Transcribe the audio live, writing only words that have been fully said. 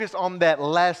on that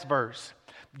last verse.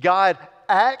 God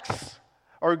acts,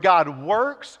 or God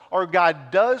works, or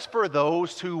God does for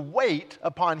those who wait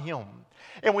upon Him.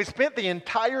 And we spent the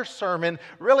entire sermon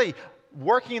really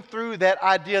working through that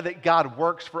idea that God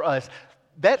works for us.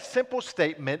 That simple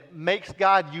statement makes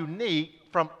God unique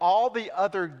from all the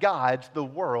other gods the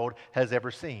world has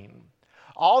ever seen.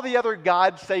 All the other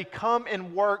gods say, come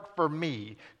and work for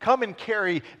me. Come and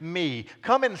carry me.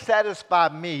 Come and satisfy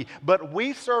me. But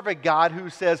we serve a God who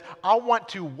says, I want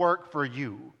to work for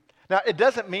you. Now, it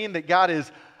doesn't mean that God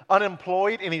is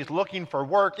unemployed and He's looking for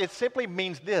work. It simply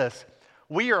means this.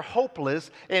 We are hopeless,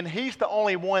 and He's the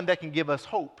only one that can give us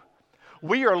hope.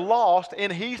 We are lost,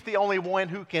 and He's the only one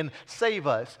who can save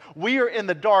us. We are in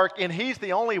the dark, and He's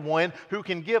the only one who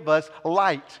can give us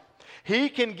light. He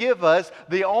can give us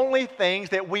the only things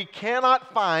that we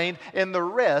cannot find in the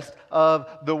rest of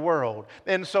the world.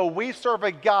 And so we serve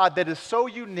a God that is so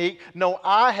unique, no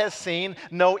eye has seen,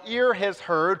 no ear has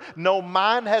heard, no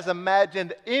mind has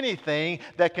imagined anything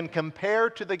that can compare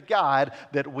to the God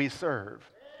that we serve.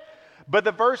 But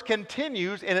the verse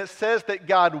continues, and it says that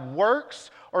God works,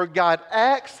 or God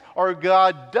acts, or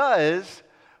God does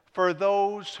for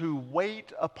those who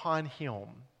wait upon Him.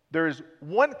 There's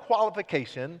one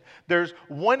qualification, there's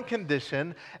one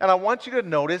condition, and I want you to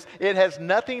notice it has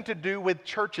nothing to do with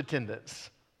church attendance.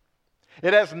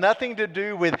 It has nothing to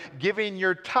do with giving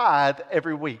your tithe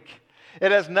every week.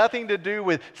 It has nothing to do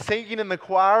with singing in the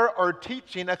choir or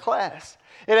teaching a class.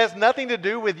 It has nothing to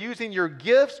do with using your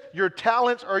gifts, your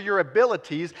talents, or your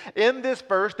abilities. In this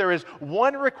verse, there is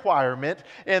one requirement,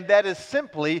 and that is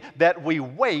simply that we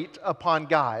wait upon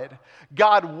God.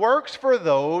 God works for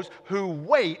those who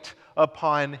wait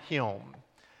upon Him.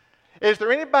 Is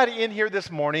there anybody in here this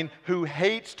morning who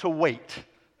hates to wait?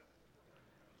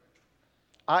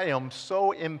 I am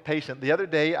so impatient. The other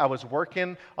day, I was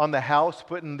working on the house,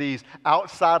 putting these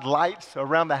outside lights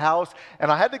around the house,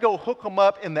 and I had to go hook them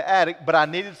up in the attic, but I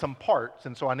needed some parts.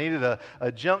 And so I needed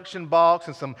a junction box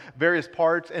and some various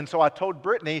parts. And so I told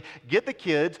Brittany, get the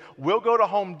kids, we'll go to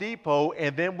Home Depot,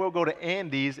 and then we'll go to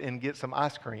Andy's and get some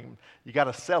ice cream. You got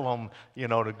to sell them,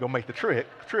 to go make the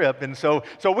trip. And so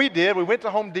we did. We went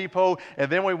to Home Depot,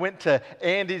 and then we went to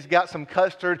Andy's, got some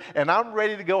custard, and I'm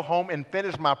ready to go home and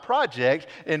finish my project.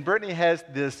 And Brittany has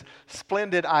this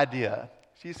splendid idea.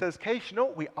 She says, Case, you know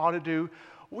what we ought to do?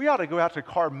 We ought to go out to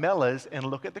Carmela's and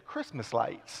look at the Christmas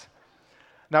lights.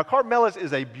 Now, Carmela's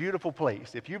is a beautiful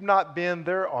place. If you've not been,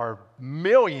 there are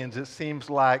millions, it seems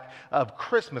like, of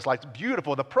Christmas lights.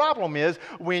 Beautiful. The problem is,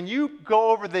 when you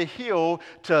go over the hill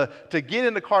to get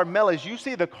into Carmela's, you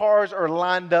see the cars are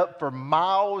lined up for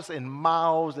miles and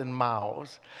miles and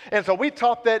miles. And so we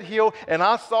topped that hill, and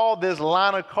I saw this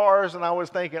line of cars, and I was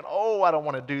thinking, oh, I don't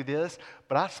want to do this.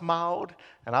 But I smiled,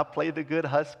 and I played the good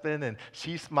husband, and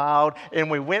she smiled,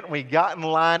 and we went and we got in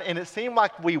line, and it seemed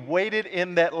like we waited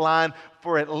in that line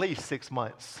for at least 6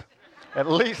 months.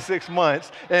 At least 6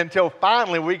 months, until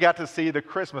finally we got to see the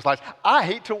Christmas lights. I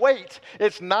hate to wait.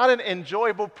 It's not an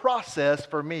enjoyable process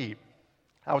for me.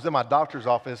 I was in my doctor's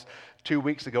office 2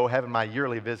 weeks ago having my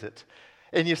yearly visit.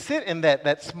 And you sit in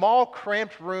that small,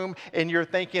 cramped room, and you're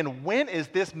thinking, when is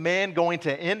this man going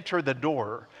to enter the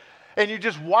door? And you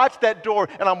just watch that door,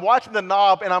 and I'm watching the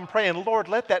knob, and I'm praying, Lord,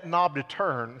 let that knob to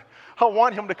turn. I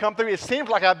want Him to come through. It seems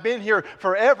like I've been here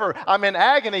forever. I'm in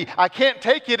agony. I can't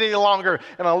take it any longer.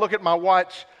 And I look at my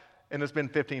watch, and it's been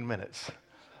 15 minutes.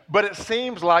 But it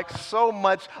seems like so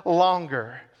much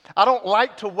longer. I don't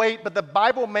like to wait, but the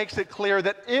Bible makes it clear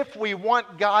that if we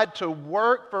want God to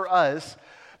work for us,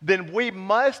 then we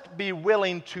must be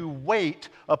willing to wait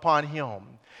upon Him.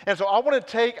 And so I want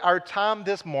to take our time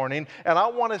this morning, and I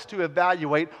want us to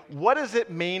evaluate, what does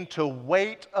it mean to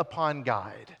wait upon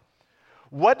God?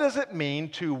 What does it mean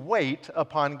to wait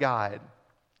upon God?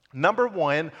 Number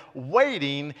one,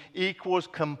 waiting equals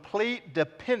complete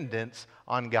dependence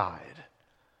on God.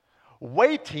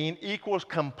 Waiting equals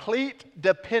complete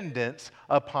dependence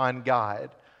upon God.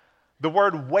 The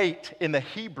word wait in the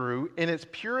Hebrew, in its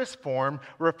purest form,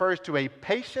 refers to a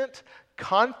patient,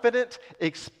 confident,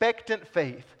 expectant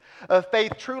faith. A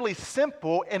faith truly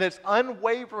simple in its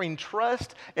unwavering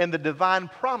trust in the divine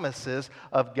promises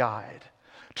of God.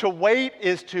 To wait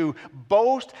is to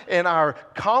boast in our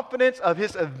confidence of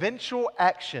His eventual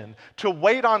action. To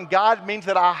wait on God means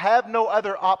that I have no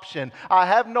other option. I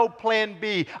have no plan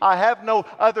B. I have no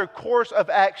other course of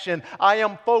action. I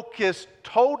am focused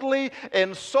totally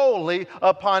and solely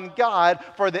upon God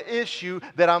for the issue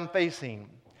that I'm facing.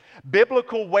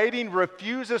 Biblical waiting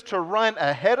refuses to run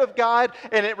ahead of God,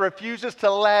 and it refuses to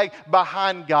lag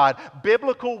behind God.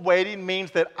 Biblical waiting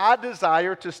means that I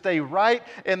desire to stay right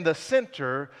in the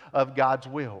center of God's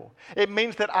will. It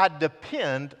means that I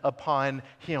depend upon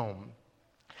Him.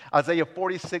 Isaiah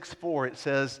 46:4, it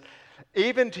says,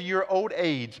 "Even to your old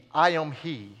age I am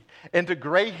He, and to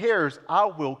gray hairs I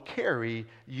will carry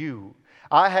you.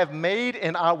 I have made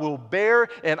and I will bear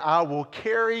and I will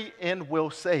carry and will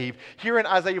save." Here in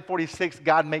Isaiah 46,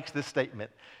 God makes this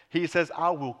statement. He says,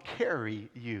 "I will carry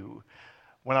you."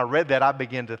 When I read that, I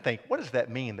began to think, what does that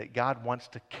mean that God wants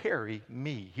to carry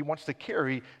me? He wants to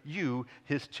carry you,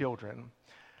 His children.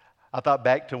 I thought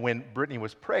back to when Brittany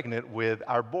was pregnant with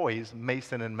our boys,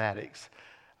 Mason and Maddox.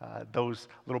 Those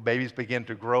little babies began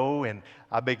to grow, and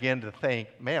I began to think,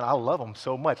 man, I love them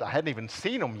so much. I hadn't even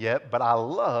seen them yet, but I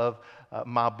love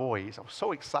my boys. I was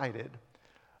so excited.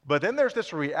 But then there's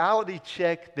this reality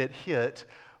check that hit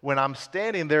when I'm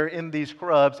standing there in these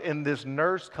scrubs, and this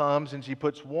nurse comes, and she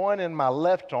puts one in my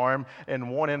left arm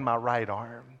and one in my right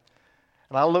arm.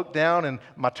 And I look down, and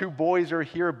my two boys are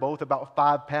here, both about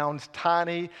 5 pounds,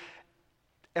 tiny.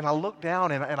 And I look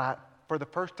down, and I, for the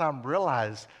first time,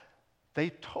 realize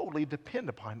they totally depend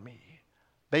upon me.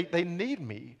 They need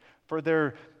me for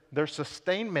their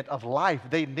sustainment of life.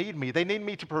 They need me. They need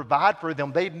me to provide for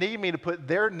them. They need me to put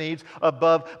their needs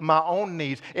above my own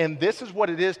needs. And this is what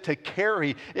it is to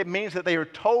carry. It means that they are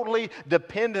totally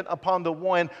dependent upon the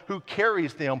one who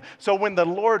carries them. So when the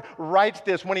Lord writes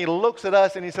this, when He looks at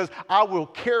us and He says, "I will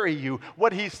carry you,"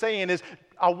 what He's saying is,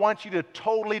 I want you to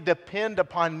totally depend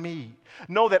upon me.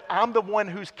 Know that I'm the one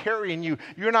who's carrying you.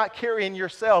 You're not carrying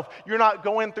yourself. You're not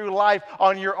going through life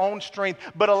on your own strength,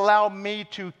 but allow me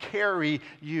to carry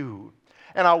you.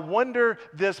 And I wonder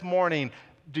this morning,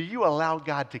 do you allow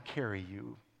God to carry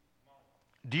you?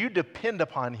 Do you depend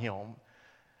upon Him?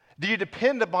 Do you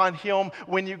depend upon Him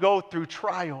when you go through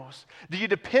trials? Do you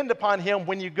depend upon Him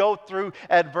when you go through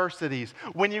adversities?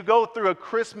 When you go through a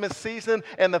Christmas season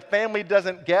and the family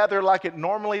doesn't gather like it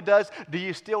normally does, do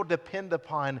you still depend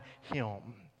upon Him?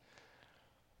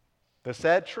 The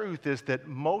sad truth is that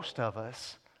most of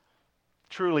us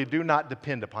truly do not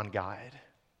depend upon God.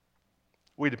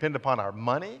 We depend upon our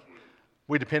money.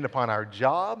 We depend upon our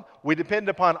job. We depend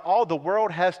upon all the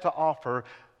world has to offer.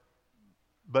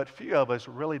 But few of us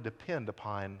really depend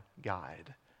upon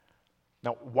God.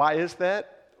 Now, why is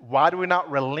that? Why do we not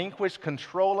relinquish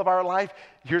control of our life?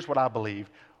 Here's what I believe.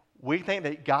 We think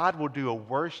that God will do a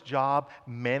worse job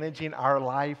managing our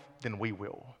life than we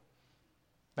will.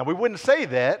 Now, we wouldn't say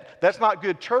that. That's not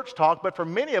good church talk. But for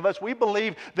many of us, we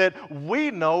believe that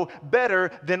we know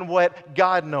better than what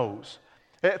God knows.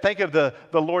 Think of the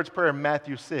Lord's Prayer in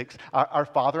Matthew 6. Our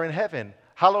Father in heaven,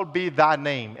 hallowed be thy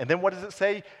name. And then what does it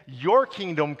say? Your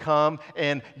kingdom come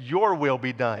and your will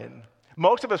be done.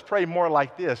 Most of us pray more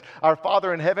like this. Our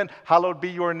Father in heaven, hallowed be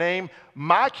your name.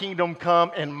 My kingdom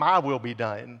come and my will be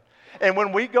done. And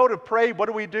when we go to pray,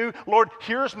 what do? Lord,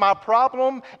 here's my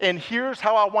problem and here's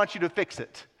how I want you to fix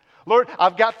it. Lord,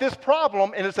 I've got this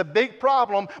problem, and it's a big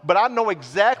problem, but I know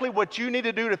exactly what you need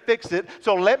to do to fix it,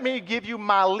 so let me give you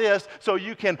my list so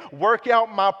you can work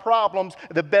out my problems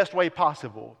the best way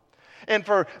possible. And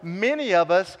for many of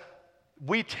us,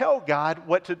 we tell God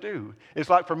what to do.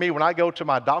 It's like for me, when I go to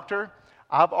my doctor,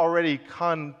 I've already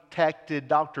contacted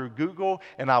Dr. Google,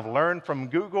 and I've learned from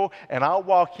Google, and I'll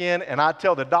walk in and I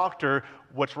tell the doctor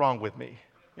what's wrong with me.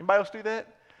 Anybody else do that?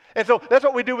 And so that's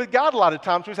what we do with God a lot of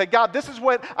times. We say, God, this is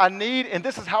what I need, and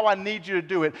this is how I need you to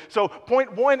do it. So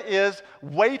point one is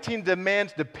waiting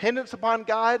demands dependence upon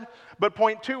God. But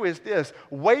point two is this: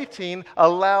 waiting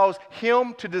allows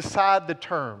Him to decide the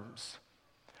terms.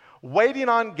 Waiting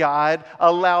on God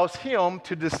allows Him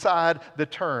to decide the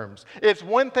terms. It's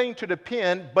one thing to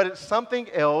depend, but it's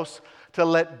something else to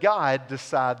let God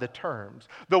decide the terms.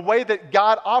 The way that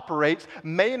God operates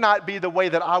may not be the way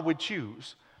that I would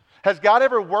choose. Has God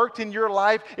ever worked in your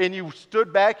life and you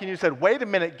stood back and you said, wait a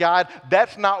minute, God,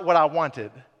 that's not what I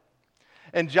wanted?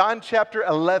 In John chapter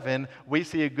 11, we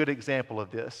see a good example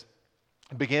of this.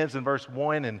 It begins in verse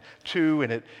 1 and 2,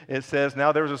 and it says,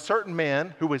 "Now there was a certain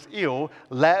man who was ill,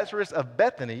 Lazarus of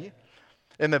Bethany,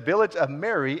 in the village of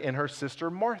Mary and her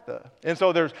sister Martha." And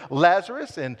so there's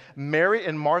Lazarus and Mary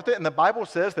and Martha, and the Bible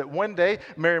says that one day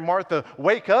Mary and Martha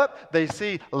wake up, they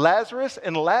see Lazarus,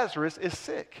 and Lazarus is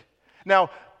sick.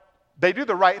 Now, they do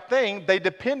the right thing. They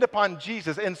depend upon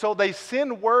Jesus. And so they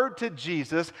send word to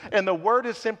Jesus. And the word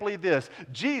is simply this: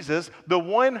 Jesus, the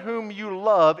one whom you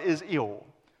love, is ill.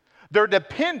 They're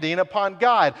depending upon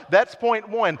God. That's point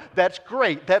one. That's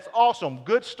great. That's awesome.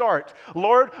 Good start.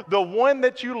 Lord, the one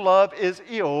that you love is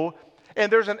ill.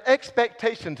 And there's an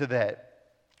expectation to that.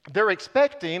 They're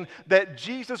expecting that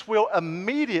Jesus will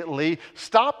immediately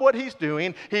stop what he's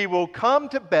doing. He will come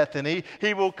to Bethany.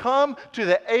 He will come to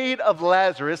the aid of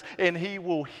Lazarus, and he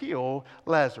will heal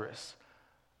Lazarus.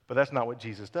 But that's not what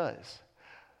Jesus does.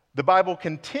 The Bible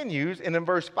continues, and in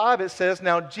verse 5 it says,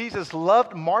 "Now Jesus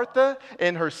loved Martha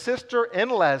and her sister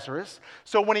and Lazarus.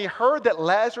 So when he heard that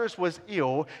Lazarus was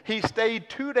ill, he stayed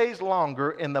 2 days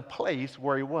longer in the place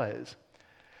where he was."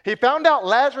 He found out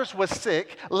Lazarus was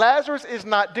sick. Lazarus is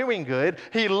not doing good.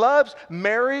 He loves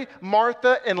Mary,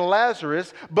 Martha, and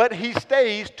Lazarus, but he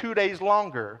stays 2 days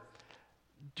longer.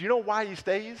 Do you know why he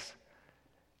stays?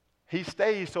 He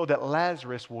stays so that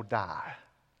Lazarus will die.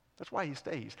 That's why he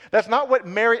stays. That's not what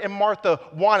Mary and Martha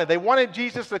wanted. They wanted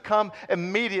Jesus to come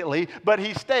immediately, but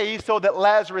he stays so that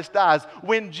Lazarus dies.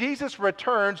 When Jesus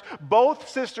returns, both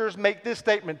sisters make this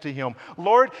statement to him: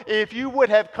 "Lord, if you would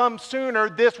have come sooner,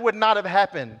 this would not have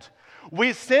happened.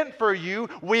 We sent for you.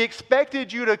 We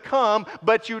expected you to come,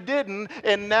 but you didn't,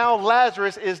 and now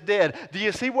Lazarus is dead." Do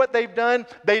you see what they've done?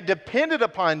 They depended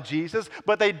upon Jesus,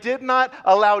 but they did not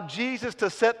allow Jesus to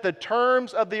set the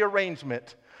terms of the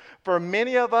arrangement. For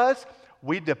many of us,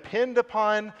 we depend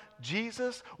upon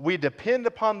Jesus, we depend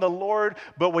upon the Lord,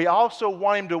 but we also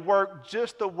want him to work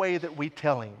just the way that we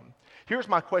tell him. Here's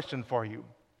my question for you.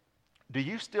 Do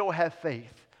you still have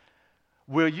faith?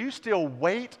 Will you still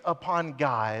wait upon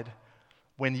God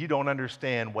when you don't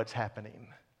understand what's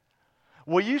happening?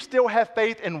 Will you still have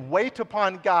faith and wait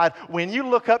upon God when you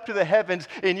look up to the heavens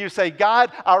and you say,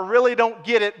 "God, I really don't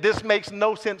get it. This makes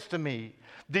no sense to me"?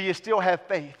 Do you still have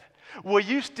faith? Will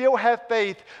you still have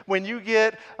faith when you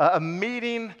get a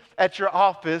meeting at your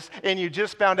office and you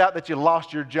just found out that you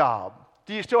lost your job?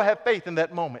 Do you still have faith in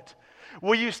that moment?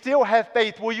 Will you still have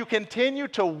faith? Will you continue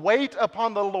to wait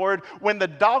upon the Lord when the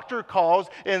doctor calls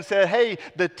and says, "Hey,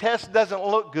 the test doesn't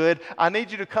look good. I need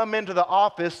you to come into the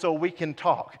office so we can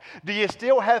talk"? Do you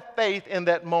still have faith in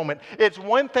that moment? It's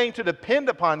one thing to depend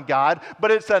upon God,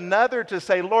 but it's another to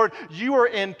say, "Lord, you are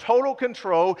in total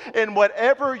control, and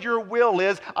whatever your will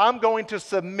is, I'm going to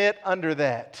submit under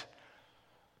that."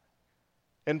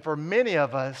 And for many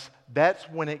of us, that's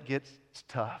when it gets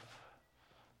tough.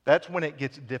 That's when it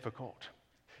gets difficult.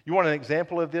 You want an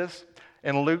example of this?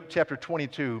 In Luke chapter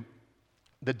 22,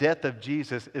 the death of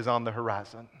Jesus is on the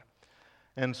horizon.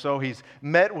 And so he's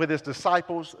met with his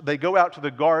disciples. They go out to the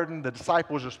garden. The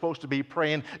disciples are supposed to be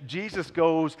praying. Jesus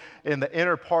goes in the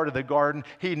inner part of the garden.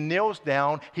 He kneels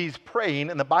down. He's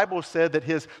praying. And the Bible said that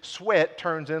his sweat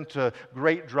turns into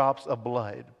great drops of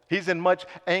blood. He's in much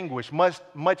anguish,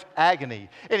 much agony.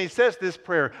 And he says this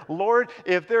prayer: "Lord,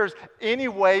 if there's any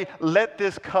way, let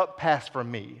this cup pass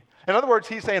from me." In other words,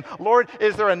 he's saying, "Lord,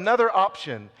 is there another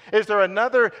option? Is there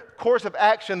another course of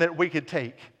action that we could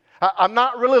take? I'm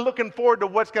not really looking forward to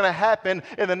what's going to happen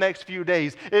in the next few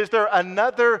days. Is there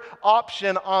another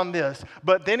option on this?"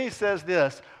 But then he says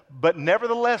this: "But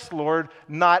nevertheless, Lord,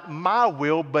 not my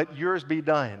will, but yours be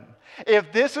done."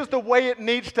 If this is the way it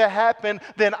needs to happen,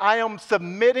 then I am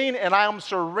submitting and I am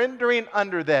surrendering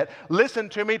under that. Listen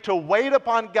to me, to wait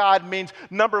upon God means,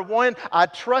 number one, I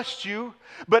trust you.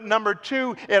 But number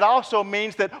two, it also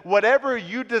means that whatever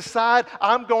you decide,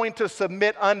 I'm going to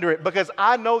submit under it, because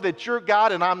I know that you're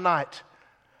God and I'm not.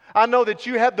 I know that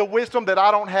you have the wisdom that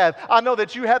I don't have. I know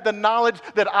that you have the knowledge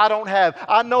that I don't have.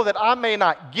 I know that I may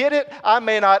not get it, I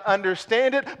may not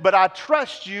understand it, but I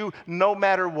trust you no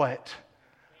matter what.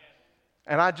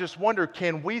 And I just wonder,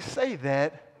 can we say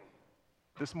that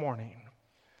this morning?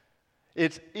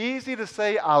 It's easy to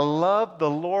say, "I love the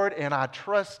Lord and I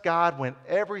trust God," when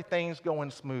everything's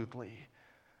going smoothly.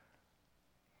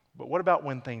 But what about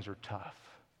when things are tough?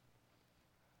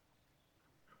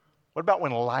 What about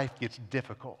when life gets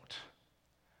difficult?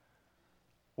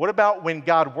 What about when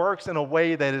God works in a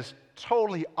way that is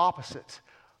totally opposite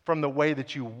from the way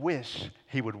that you wish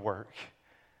He would work?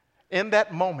 In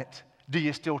that moment, do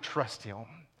you still trust Him?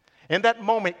 In that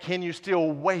moment, can you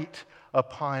still wait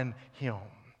upon Him?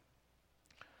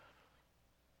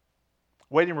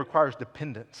 Waiting requires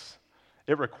dependence.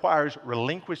 It requires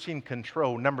relinquishing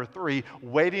control. Number three,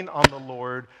 waiting on the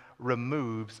Lord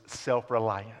removes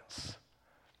self-reliance.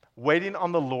 Waiting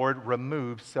on the Lord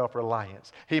removes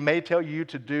self-reliance. He may tell you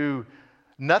to do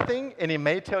nothing, and He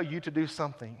may tell you to do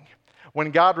something.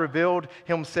 When God revealed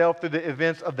Himself through the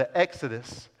events of the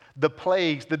Exodus, the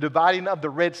plagues, the dividing of the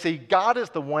Red Sea, God is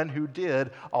the one who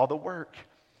did all the work.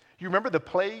 You remember the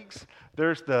plagues?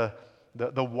 There's the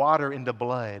water into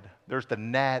blood. There's the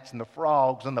gnats and the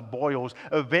frogs and the boils.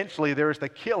 Eventually, there's the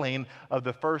killing of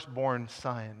the firstborn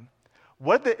son.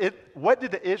 What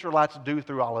did the Israelites do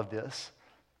through all of this?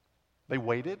 They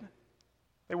waited.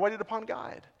 They waited upon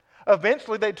God.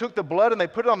 Eventually, they took the blood and they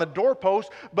put it on the doorpost,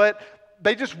 but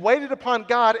they just waited upon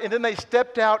God, and then they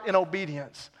stepped out in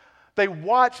obedience. They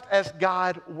watched as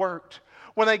God worked.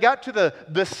 When they got to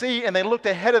the sea and they looked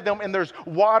ahead of them and there's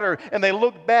water, and they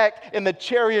looked back and the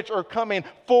chariots are coming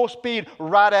full speed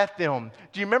right at them.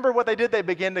 Do you remember what they did? They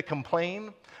began to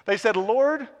complain. They said,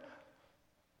 Lord,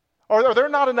 are there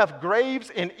not enough graves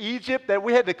in Egypt that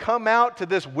we had to come out to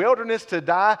this wilderness to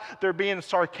die? They're being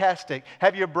sarcastic.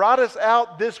 Have you brought us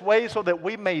out this way so that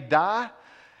we may die?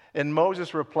 And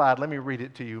Moses replied, let me read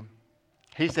it to you.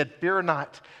 He said, fear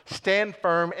not, stand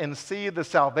firm and see the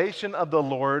salvation of the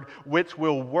Lord, which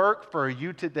will work for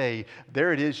you today.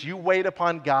 There it is. You wait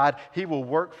upon God. He will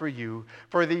work for you.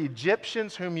 For the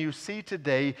Egyptians whom you see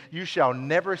today, you shall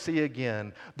never see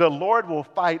again. The Lord will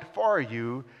fight for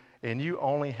you, and you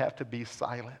only have to be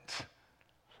silent.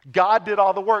 God did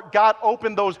all the work. God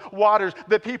opened those waters.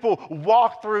 The people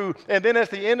walked through, and then as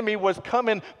the enemy was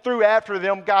coming through after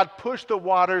them, God pushed the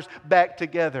waters back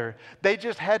together. They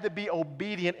just had to be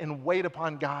obedient and wait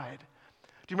upon God.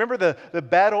 Do you remember the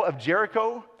Battle of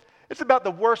Jericho? It's about the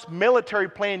worst military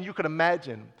plan you could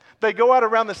imagine. They go out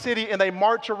around the city and they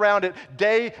march around it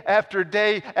day after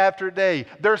day after day.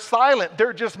 They're silent.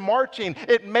 They're just marching.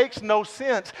 It makes no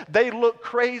sense. They look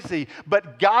crazy.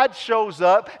 But God shows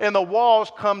up and the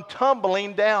walls come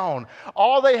tumbling down.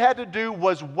 All they had to do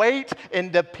was wait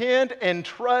and depend and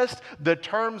trust the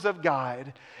terms of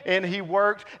God. And He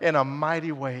worked in a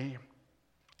mighty way.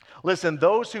 Listen,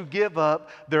 those who give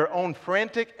up their own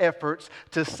frantic efforts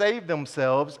to save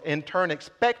themselves and turn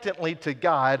expectantly to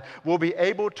God will be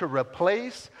able to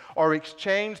replace or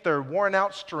exchange their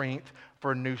worn-out strength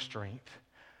for new strength.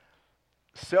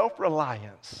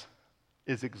 Self-reliance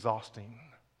is exhausting.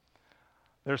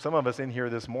 There's some of us in here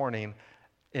this morning,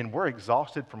 and we're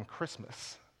exhausted from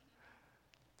Christmas.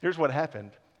 Here's what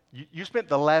happened. You spent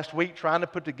the last week trying to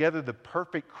put together the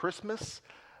perfect Christmas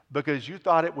because you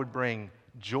thought it would bring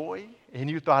joy, and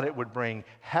you thought it would bring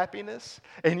happiness,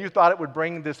 and you thought it would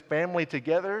bring this family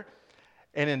together,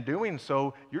 and in doing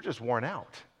so, you're just worn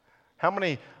out. How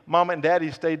many mom and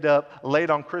daddy stayed up late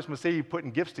on Christmas Eve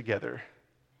putting gifts together,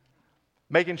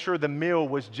 making sure the meal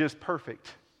was just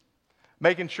perfect,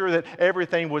 making sure that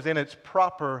everything was in its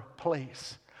proper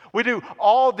place? We do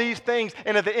all these things,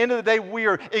 and at the end of the day, we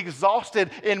are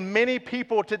exhausted, and many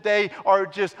people today are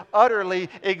just utterly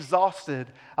exhausted.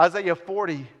 Isaiah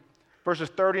 40 Verses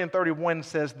 30 and 31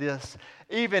 says this,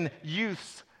 even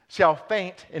youths shall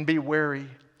faint and be weary,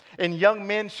 and young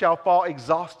men shall fall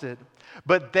exhausted.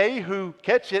 But they who,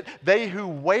 catch it, they who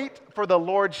wait for the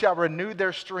Lord shall renew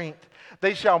their strength.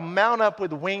 They shall mount up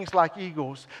with wings like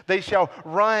eagles. They shall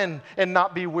run and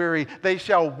not be weary. They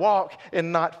shall walk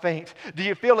and not faint. Do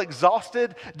you feel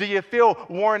exhausted? Do you feel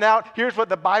worn out? Here's what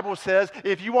the Bible says.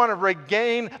 If you want to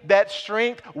regain that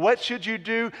strength, what should you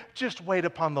do? Just wait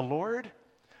upon the Lord.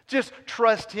 Just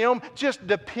trust Him. Just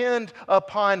depend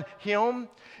upon Him.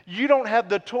 You don't have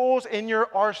the tools in your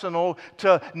arsenal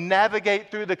to navigate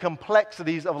through the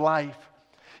complexities of life.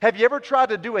 Have you ever tried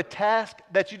to do a task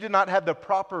that you did not have the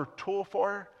proper tool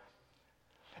for?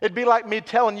 It'd be like me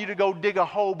telling you to go dig a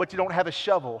hole, but you don't have a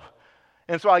shovel.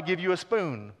 And so I give you a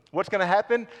spoon. What's going to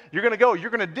happen? You're going to go, you're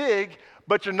going to dig,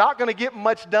 but you're not going to get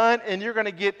much done, and you're going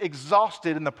to get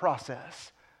exhausted in the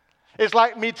process. It's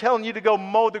like me telling you to go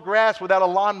mow the grass without a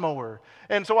lawnmower.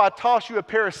 And so I toss you a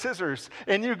pair of scissors,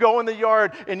 and you go in the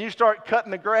yard, and you start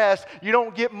cutting the grass. You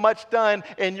don't get much done,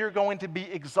 and you're going to be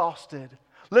exhausted.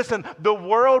 Listen, the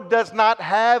world does not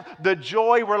have the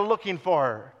joy we're looking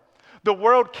for. The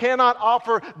world cannot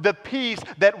offer the peace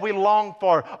that we long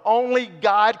for. Only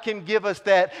God can give us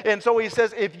that. And so He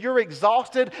says, if you're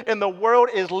exhausted and the world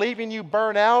is leaving you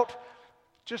burnt out,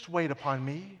 just wait upon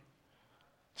me.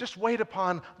 Just wait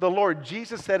upon the Lord.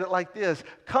 Jesus said it like this,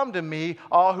 come to me,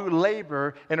 all who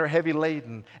labor and are heavy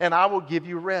laden, and I will give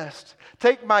you rest.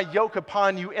 Take my yoke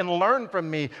upon you and learn from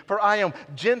me, for I am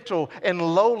gentle and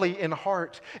lowly in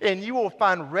heart, and you will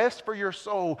find rest for your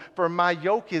soul, for my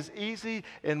yoke is easy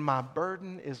and my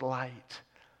burden is light.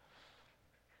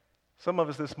 Some of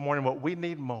us this morning, what we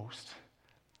need most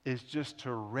is just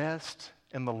to rest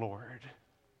in the Lord.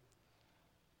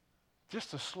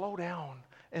 Just to slow down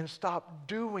and stop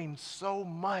doing so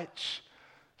much.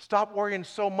 Stop worrying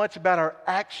so much about our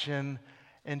action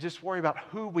and just worry about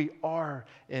who we are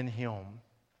in Him.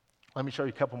 Let me show you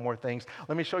a couple more things.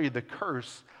 Let me show you the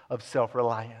curse of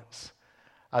self-reliance.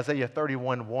 Isaiah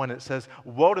 31:1, it says,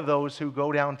 woe to those who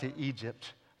go down to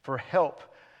Egypt for help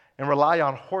and rely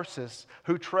on horses,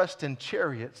 who trust in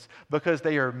chariots because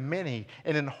they are many,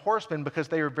 and in horsemen because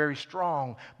they are very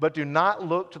strong, but do not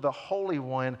look to the Holy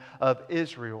One of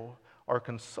Israel or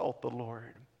consult the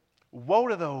Lord. Woe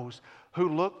to those who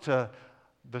look to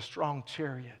the strong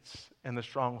chariots and the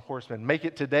strong horsemen. Make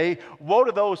it today. Woe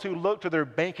to those who look to their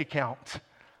bank account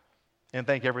and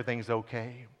think everything's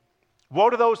okay. Woe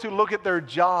to those who look at their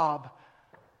job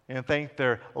and think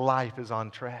their life is on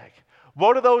track.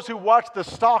 Woe to those who watch the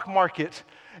stock market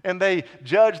and they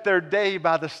judge their day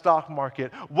by the stock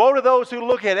market. Woe to those who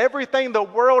look at everything the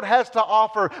world has to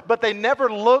offer, but they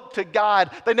never look to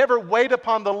God. They never wait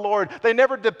upon the Lord. They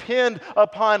never depend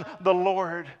upon the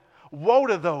Lord. Woe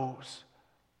to those.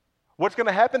 What's going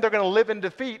to happen? They're going to live in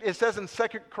defeat. It says in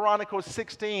 2 Chronicles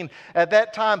 16, at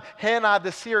that time, Hanani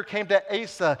the seer came to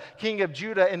Asa, king of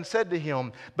Judah, and said to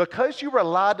him, because you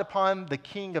relied upon the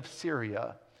king of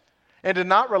Syria and did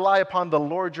not rely upon the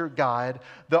Lord your God,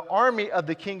 the army of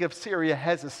the king of Syria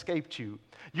has escaped you.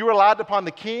 You relied upon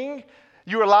the king.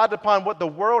 You relied upon what the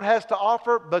world has to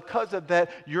offer. Because of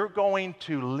that, you're going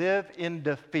to live in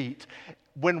defeat.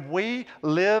 When we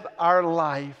live our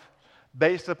life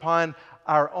based upon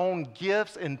our own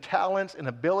gifts and talents and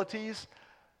abilities,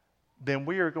 then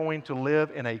we are going to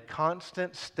live in a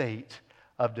constant state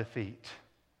of defeat.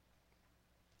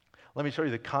 Let me show you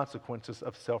the consequences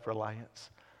of self-reliance.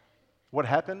 What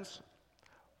happens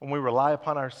when we rely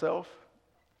upon ourselves?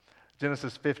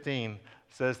 Genesis 15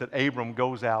 says that Abram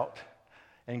goes out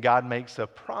and God makes a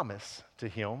promise to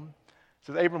him. It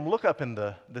says, Abram, look up in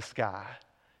the sky.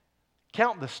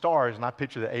 Count the stars. And I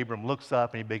picture that Abram looks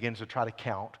up and he begins to try to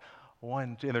count.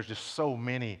 1, 2, and there's just so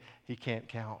many he can't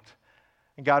count.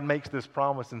 And God makes this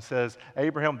promise and says,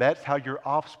 Abraham, that's how your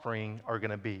offspring are going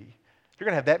to be. You're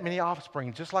going to have that many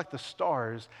offspring, just like the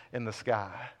stars in the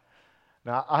sky.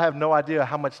 Now, I have no idea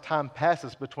how much time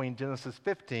passes between Genesis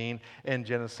 15 and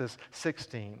Genesis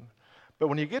 16. But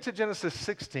when you get to Genesis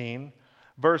 16,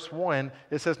 verse 1,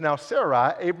 it says, now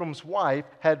Sarai, Abram's wife,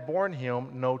 had borne him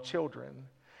no children.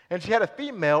 And she had a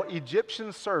female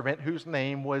Egyptian servant whose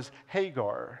name was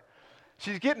Hagar.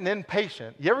 She's getting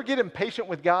impatient. You ever get impatient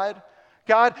with God?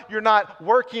 God, you're not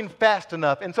working fast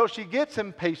enough. And so she gets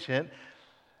impatient,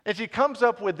 and she comes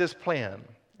up with this plan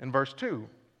in verse 2.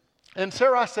 And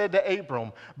Sarah said to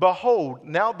Abram, behold,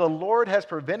 now the Lord has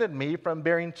prevented me from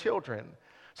bearing children.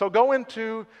 So go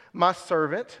into my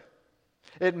servant.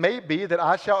 It may be that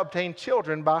I shall obtain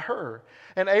children by her.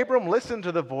 And Abram listened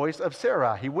to the voice of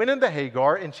Sarai. He went into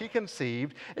Hagar, and she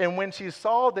conceived. And when she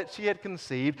saw that she had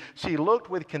conceived, she looked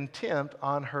with contempt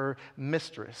on her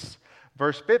mistress.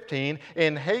 Verse 15,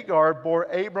 and Hagar bore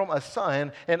Abram a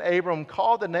son, and Abram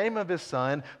called the name of his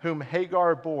son, whom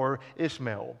Hagar bore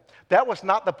Ishmael. That was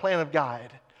not the plan of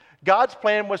God. God's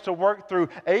plan was to work through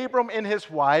Abram and his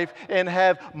wife and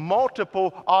have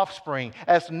multiple offspring,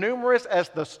 as numerous as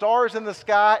the stars in the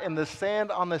sky and the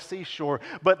sand on the seashore.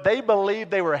 But they believed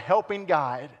they were helping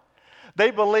God. They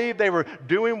believed they were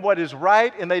doing what is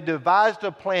right, and they devised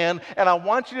a plan. And I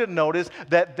want you to notice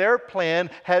that their plan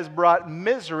has brought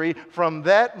misery from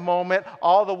that moment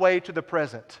all the way to the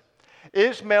present.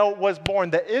 Ishmael was born.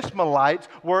 The Ishmaelites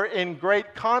were in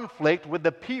great conflict with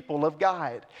the people of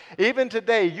God. Even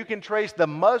today, you can trace the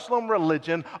Muslim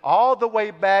religion all the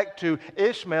way back to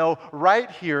Ishmael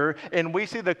right here, and we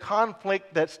see the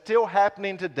conflict that's still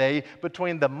happening today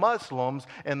between the Muslims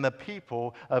and the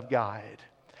people of God.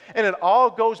 And it all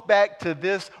goes back to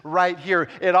this right here.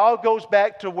 It all goes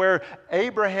back to where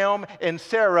Abraham and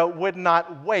Sarah would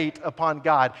not wait upon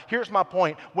God. Here's my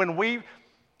point. When we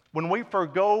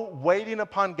forgo waiting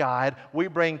upon God, we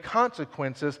bring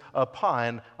consequences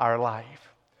upon our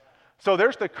life. So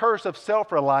there's the curse of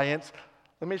self-reliance.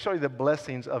 Let me show you the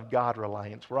blessings of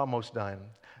God-reliance. We're almost done.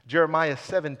 Jeremiah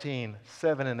 17,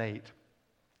 7 and 8. It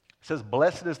says,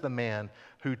 blessed is the man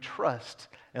who trusts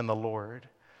in the Lord,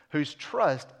 whose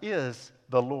trust is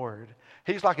the Lord.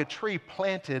 He's like a tree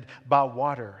planted by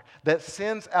water that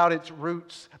sends out its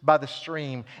roots by the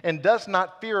stream and does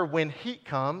not fear when heat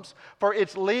comes, for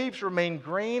its leaves remain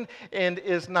green, and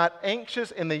is not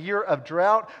anxious in the year of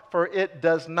drought, for it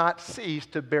does not cease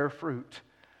to bear fruit.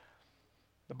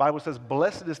 The Bible says,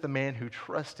 blessed is the man who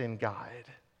trusts in God.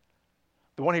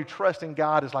 The one who trusts in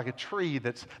God is like a tree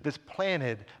that's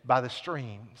planted by the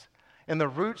streams. And the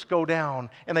roots go down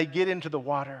and they get into the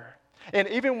water. And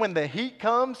even when the heat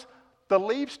comes, the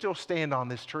leaves still stand on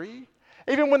this tree.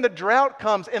 Even when the drought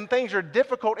comes and things are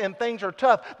difficult and things are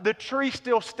tough, the tree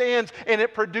still stands and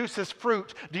it produces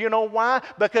fruit. Do you know why?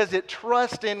 Because it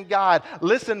trusts in God.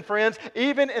 Listen, friends,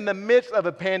 even in the midst of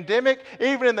a pandemic,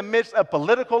 even in the midst of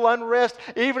political unrest,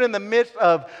 even in the midst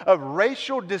of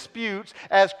racial disputes,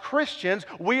 as Christians,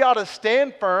 we ought to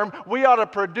stand firm. We ought to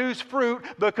produce fruit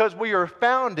because we are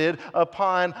founded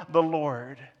upon the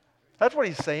Lord. That's what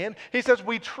he's saying. He says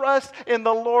we trust in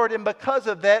the Lord, and because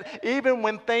of that, even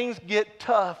when things get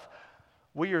tough,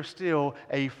 we are still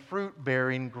a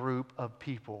fruit-bearing group of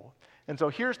people. And so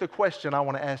here's the question I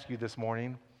want to ask you this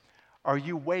morning. Are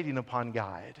you waiting upon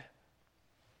God?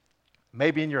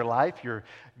 Maybe in your life you're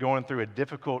going through a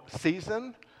difficult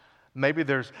season. Maybe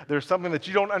there's something that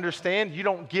you don't understand. You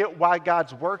don't get why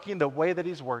God's working the way that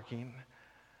He's working.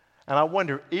 And I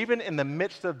wonder, even in the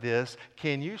midst of this,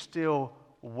 can you still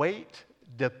wait,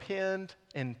 depend,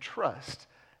 and trust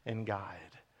in God?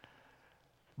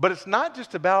 But it's not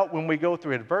just about when we go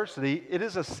through adversity. It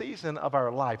is a season of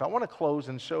our life. I want to close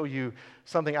and show you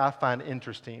something I find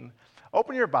interesting.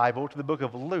 Open your Bible to the book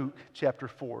of Luke, chapter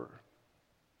 4.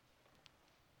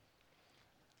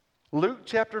 Luke,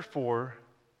 chapter 4,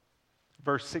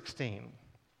 verse 16.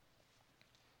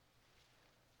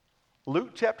 Luke,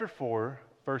 chapter 4,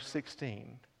 verse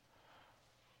 16.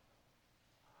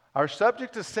 Our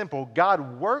subject is simple.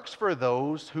 God works for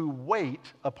those who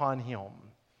wait upon Him.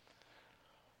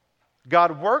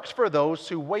 God works for those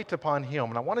who wait upon Him.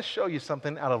 And I want to show you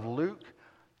something out of Luke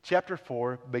chapter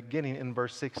 4, beginning in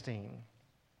verse 16.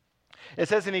 It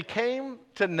says, "And He came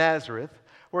to Nazareth,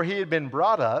 where He had been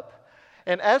brought up,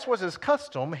 and as was His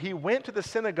custom, He went to the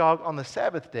synagogue on the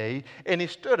Sabbath day, and He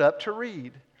stood up to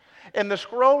read. And the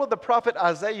scroll of the prophet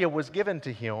Isaiah was given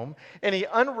to Him, and He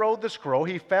unrolled the scroll.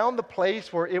 He found the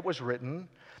place where it was written,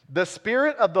 'The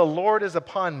Spirit of the Lord is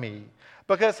upon me,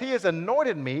 because He has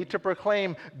anointed me to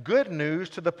proclaim good news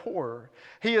to the poor.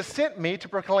 He has sent me to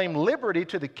proclaim liberty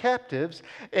to the captives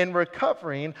and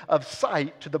recovering of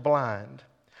sight to the blind,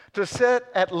 to set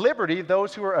at liberty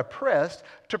those who are oppressed,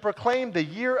 to proclaim the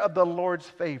year of the Lord's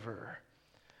favor.'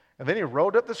 And then He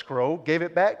rolled up the scroll, gave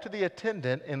it back to the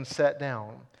attendant, and sat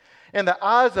down. And the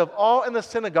eyes of all in the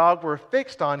synagogue were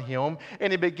fixed on Him,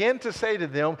 and He began to say to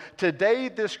them, 'Today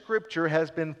this scripture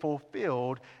has been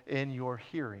fulfilled in your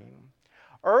hearing.'"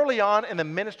 Early on in the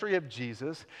ministry of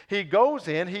Jesus, He goes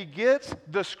in, He gets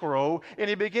the scroll, and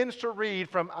He begins to read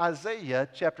from Isaiah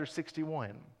chapter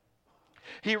 61.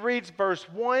 He reads verse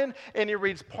 1, and He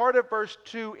reads part of verse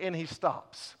 2, and He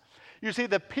stops. You see,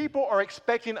 the people are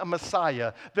expecting a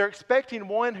Messiah. They're expecting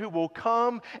one who will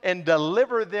come and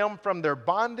deliver them from their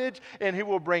bondage and who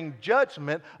will bring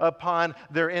judgment upon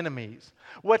their enemies.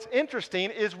 What's interesting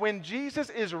is when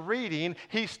Jesus is reading,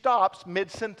 He stops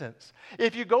mid-sentence.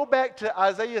 If you go back to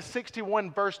Isaiah 61,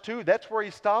 verse 2, that's where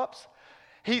He stops.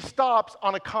 He stops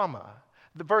on a comma.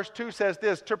 The verse 2 says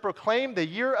this, "To proclaim the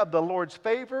year of the Lord's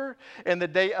favor and the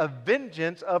day of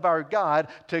vengeance of our God,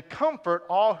 to comfort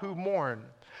all who mourn."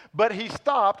 But He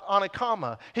stopped on a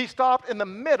comma. He stopped in the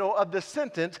middle of the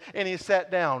sentence and He sat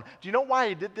down. Do you know why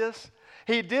He did this?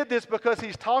 He did this because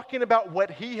He's talking about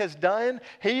what He has done.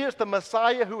 He is the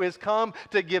Messiah who has come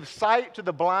to give sight to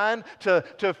the blind,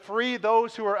 to free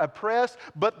those who are oppressed.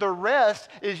 But the rest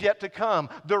is yet to come.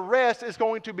 The rest is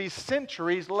going to be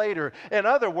centuries later. In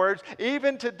other words,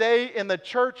 even today in the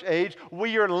church age,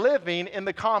 we are living in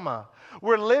the comma.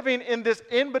 We're living in this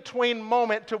in-between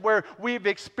moment to where we've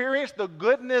experienced the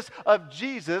goodness of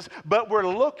Jesus, but we're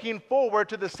looking forward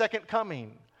to the second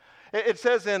coming. It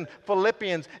says in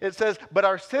Philippians, it says, "But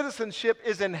our citizenship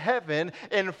is in heaven,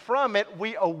 and from it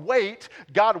we await,"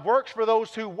 God works for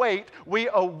those who wait, we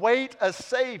await a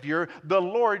Savior, the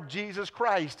Lord Jesus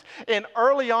Christ. And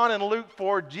early on in Luke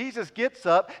 4, Jesus gets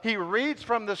up, He reads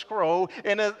from the scroll,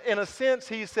 and in a sense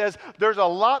He says, there's a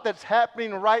lot that's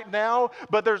happening right now,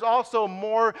 but there's also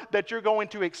more that you're going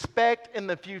to expect in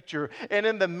the future. And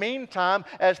in the meantime,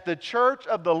 as the church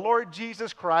of the Lord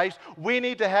Jesus Christ, we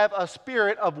need to have a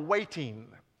spirit of waiting.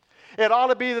 It ought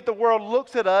to be that the world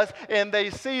looks at us and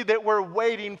they see that we're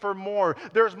waiting for more.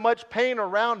 There's much pain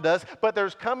around us, but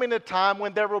there's coming a time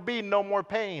when there will be no more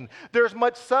pain. There's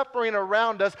much suffering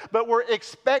around us, but we're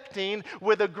expecting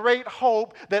with a great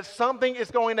hope that something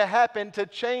is going to happen to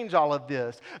change all of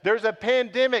this. There's a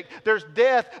pandemic, there's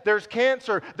death, there's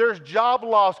cancer, there's job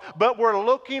loss, but we're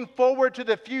looking forward to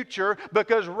the future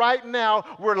because right now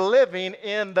we're living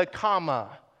in the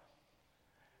comma.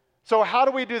 So how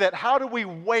do we do that? How do we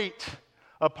wait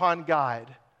upon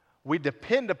God? We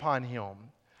depend upon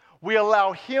Him. We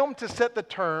allow Him to set the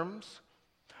terms.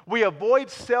 We avoid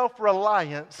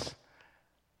self-reliance.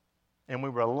 And we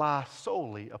rely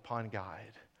solely upon God.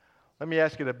 Let me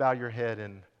ask you to bow your head,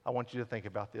 and I want you to think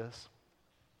about this.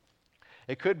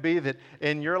 It could be that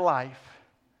in your life,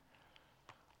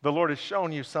 the Lord has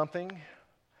shown you something,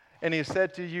 and He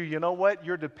said to you, you know what?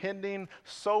 You're depending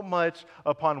so much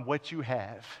upon what you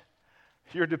have.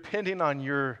 You're depending on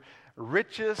your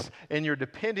riches, and you're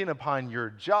depending upon your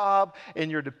job, and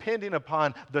you're depending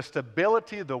upon the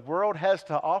stability the world has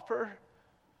to offer,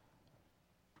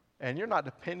 and you're not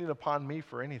depending upon me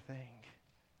for anything.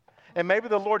 And maybe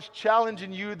the Lord's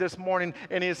challenging you this morning,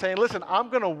 and He's saying, listen, I'm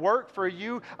going to work for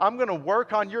you. I'm going to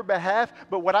work on your behalf,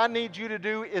 but what I need you to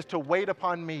do is to wait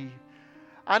upon me.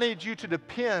 I need you to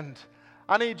depend.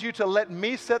 I need you to let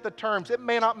me set the terms. It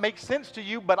may not make sense to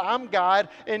you, but I'm God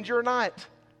and you're not.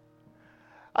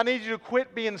 I need you to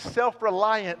quit being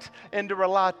self-reliant and to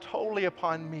rely totally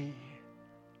upon me.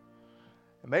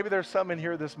 And maybe there's some in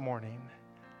here this morning,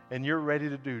 and you're ready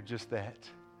to do just that.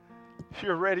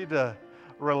 You're ready to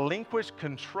relinquish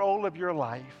control of your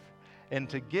life and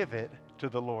to give it to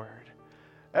the Lord.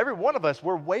 Every one of us,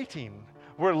 we're waiting.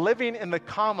 We're living in the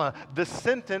comma. The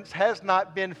sentence has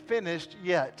not been finished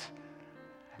yet.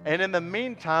 And in the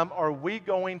meantime, are we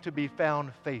going to be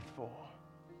found faithful?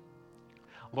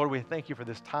 Lord, we thank you for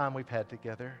this time we've had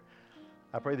together.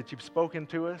 I pray that you've spoken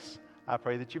to us. I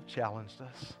pray that you've challenged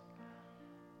us.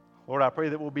 Lord, I pray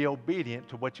that we'll be obedient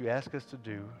to what you ask us to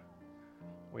do.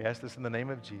 We ask this in the name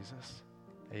of Jesus.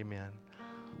 Amen.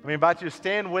 Let me invite you to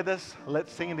stand with us.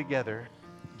 Let's sing together.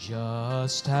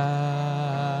 Just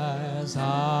as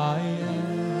I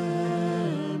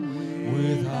am,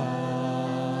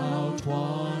 without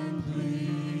one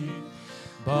plea,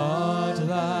 but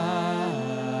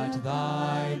that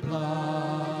thy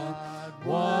blood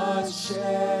was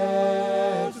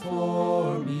shed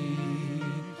for me,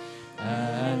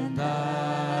 and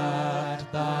that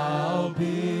thou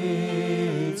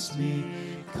bidst me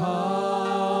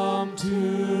come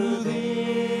to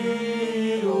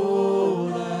thee,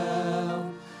 O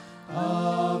Lamb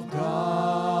of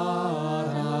God,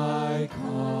 I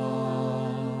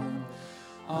come,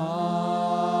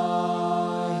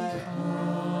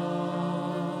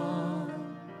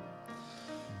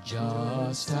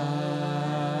 just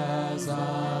as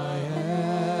I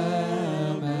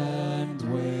am, and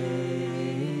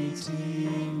waiting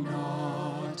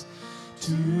not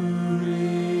to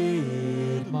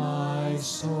rid my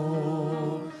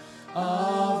soul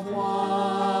of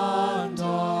one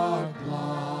dark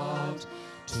blot,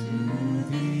 to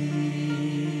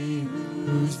thee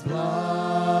whose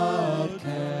blood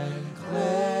can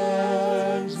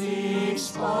cleanse each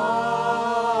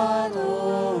spot,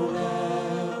 O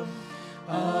Lamb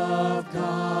of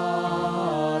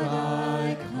God,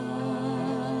 I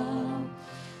come,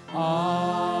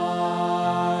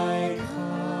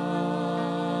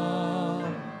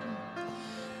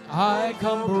 I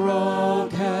come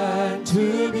broken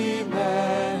to be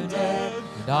mended,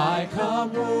 and I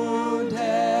come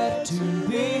wounded to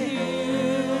be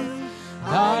healed, and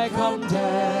I come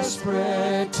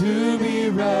desperate to be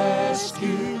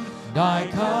rescued, and I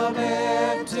come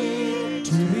empty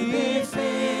to be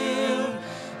filled,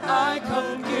 I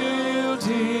come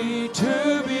guilty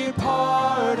to be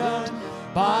pardoned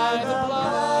by the